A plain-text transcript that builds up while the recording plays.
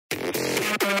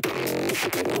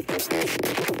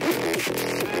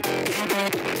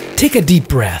Take a deep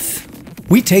breath.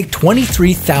 We take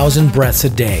 23,000 breaths a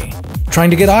day, trying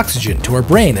to get oxygen to our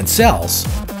brain and cells.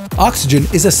 Oxygen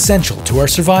is essential to our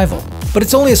survival, but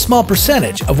it's only a small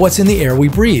percentage of what's in the air we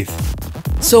breathe.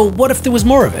 So what if there was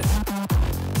more of it?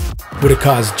 Would it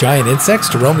cause giant insects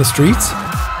to roam the streets?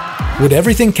 Would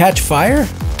everything catch fire?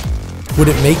 Would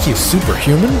it make you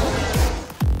superhuman?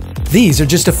 These are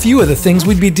just a few of the things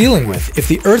we'd be dealing with if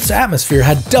the Earth's atmosphere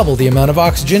had double the amount of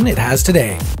oxygen it has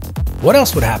today. What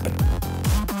else would happen?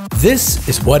 This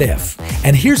is What If,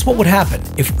 and here's what would happen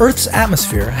if Earth's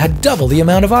atmosphere had double the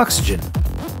amount of oxygen.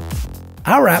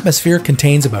 Our atmosphere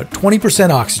contains about 20%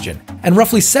 oxygen and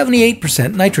roughly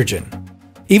 78% nitrogen.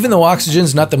 Even though oxygen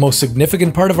is not the most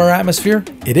significant part of our atmosphere,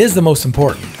 it is the most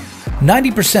important.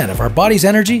 90% of our body's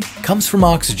energy comes from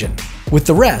oxygen, with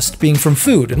the rest being from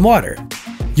food and water.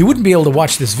 You wouldn't be able to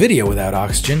watch this video without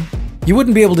oxygen. You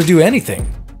wouldn't be able to do anything.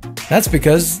 That's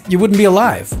because you wouldn't be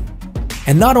alive.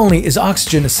 And not only is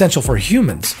oxygen essential for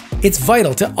humans, it's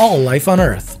vital to all life on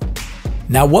Earth.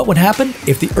 Now, what would happen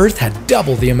if the Earth had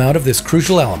double the amount of this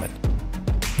crucial element?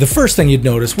 The first thing you'd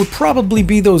notice would probably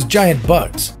be those giant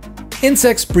bugs.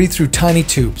 Insects breathe through tiny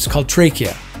tubes called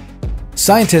trachea.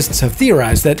 Scientists have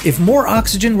theorized that if more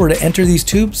oxygen were to enter these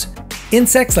tubes,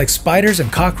 insects like spiders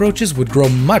and cockroaches would grow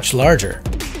much larger.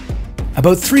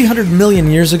 About 300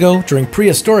 million years ago, during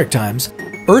prehistoric times,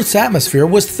 Earth's atmosphere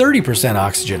was 30%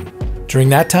 oxygen. During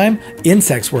that time,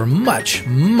 insects were much,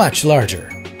 much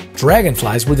larger.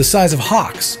 Dragonflies were the size of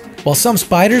hawks, while some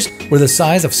spiders were the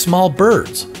size of small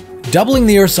birds. Doubling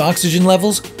the Earth's oxygen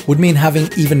levels would mean having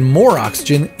even more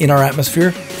oxygen in our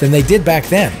atmosphere than they did back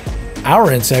then.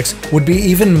 Our insects would be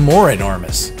even more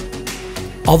enormous.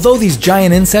 Although these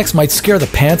giant insects might scare the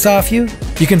pants off you,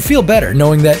 you can feel better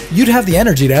knowing that you'd have the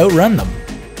energy to outrun them.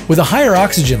 With a higher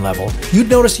oxygen level, you'd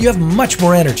notice you have much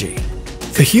more energy.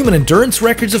 The human endurance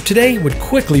records of today would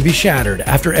quickly be shattered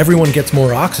after everyone gets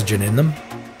more oxygen in them.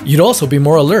 You'd also be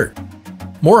more alert.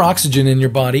 More oxygen in your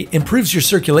body improves your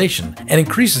circulation and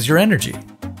increases your energy.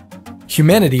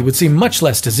 Humanity would see much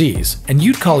less disease, and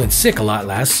you'd call in sick a lot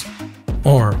less.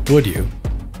 Or would you?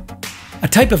 A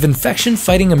type of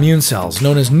infection-fighting immune cells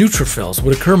known as neutrophils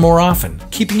would occur more often,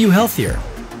 keeping you healthier.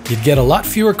 You'd get a lot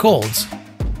fewer colds.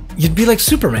 You'd be like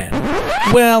Superman.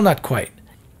 Well, not quite.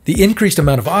 The increased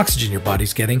amount of oxygen your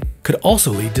body's getting could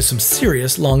also lead to some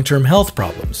serious long-term health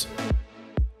problems.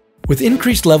 With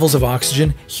increased levels of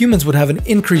oxygen, humans would have an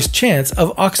increased chance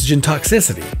of oxygen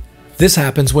toxicity. This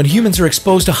happens when humans are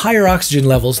exposed to higher oxygen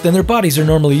levels than their bodies are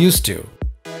normally used to.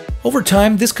 Over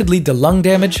time, this could lead to lung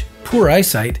damage, poor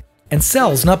eyesight, and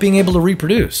cells not being able to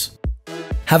reproduce.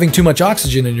 Having too much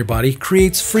oxygen in your body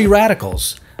creates free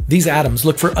radicals. These atoms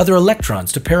look for other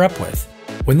electrons to pair up with.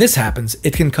 When this happens,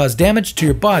 it can cause damage to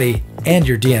your body and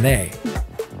your DNA.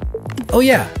 Oh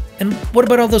yeah, and what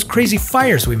about all those crazy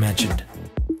fires we mentioned?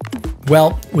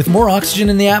 Well, with more oxygen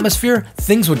in the atmosphere,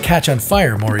 things would catch on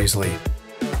fire more easily.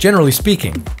 Generally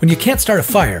speaking, when you can't start a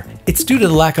fire, it's due to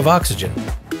the lack of oxygen.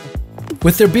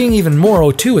 With there being even more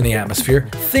O2 in the atmosphere,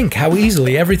 think how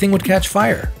easily everything would catch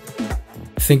fire.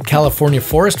 Think California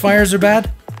forest fires are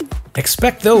bad?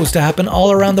 Expect those to happen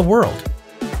all around the world.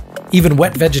 Even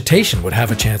wet vegetation would have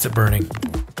a chance at burning.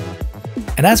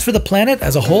 And as for the planet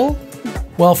as a whole,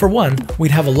 well, for one,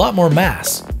 we'd have a lot more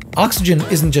mass. Oxygen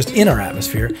isn't just in our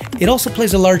atmosphere, it also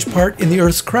plays a large part in the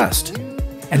Earth's crust.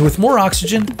 And with more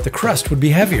oxygen, the crust would be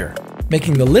heavier,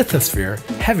 making the lithosphere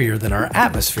heavier than our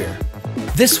atmosphere.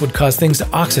 This would cause things to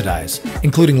oxidize,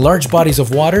 including large bodies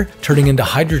of water turning into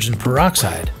hydrogen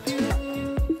peroxide.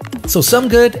 So some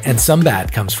good and some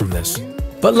bad comes from this.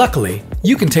 But luckily,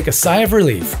 you can take a sigh of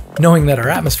relief knowing that our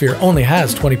atmosphere only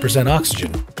has 20%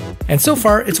 oxygen. And so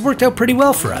far, it's worked out pretty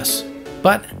well for us.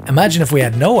 But imagine if we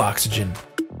had no oxygen.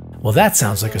 Well, that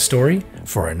sounds like a story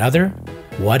for another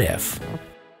What If.